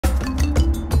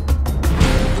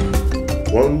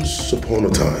Once upon a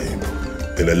time,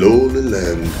 in a lonely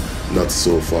land not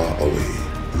so far away,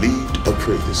 lived a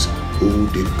prince who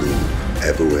did good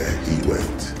everywhere he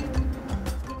went.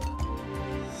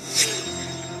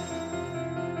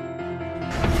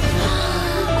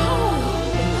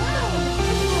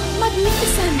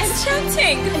 Magnificent!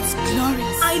 Enchanting! It's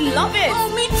glorious! I love it! Oh,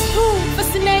 me too!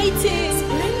 Fascinating!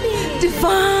 Splendid!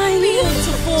 Divine!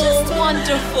 Beautiful! Just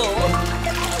wonderful!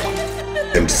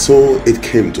 And so it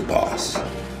came to pass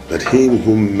that him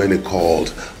whom many called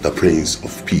the Prince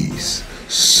of Peace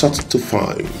sought to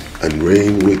find and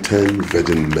reign with 10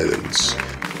 virgin maidens.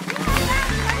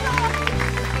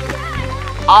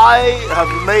 I have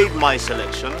made my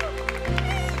selection,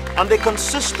 and they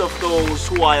consist of those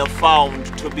who I have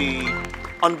found to be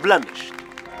unblemished.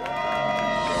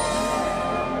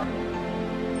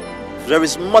 There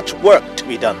is much work to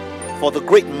be done for the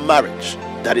great marriage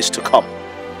that is to come.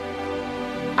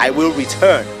 I will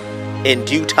return in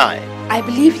due time. I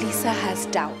believe Lisa has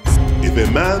doubts. If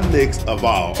a man makes a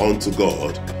vow unto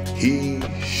God, he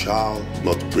shall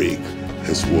not break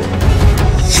his word.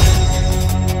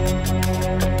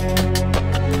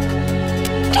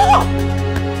 Stop!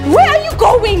 Where are you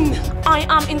going? I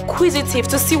am inquisitive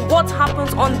to see what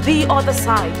happens on the other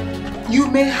side. You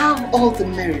may have all the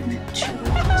merriment you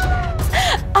want.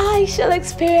 I shall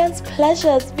experience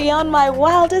pleasures beyond my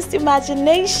wildest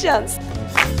imaginations.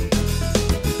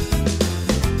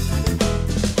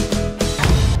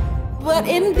 But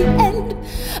in the end,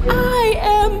 I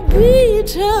am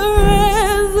bitter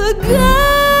as a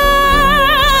girl,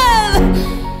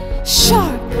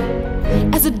 sharp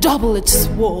as a double-edged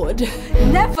sword.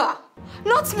 Never!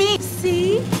 Not me!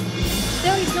 See?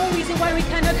 There is no reason why we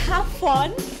cannot have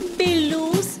fun, be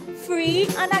loose, free,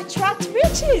 and attract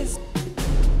riches.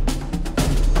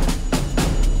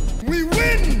 We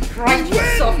win! Pride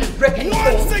yourself in breaking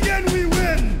Once again we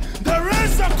win! There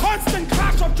is a constant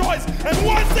clash of joys, and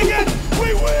once again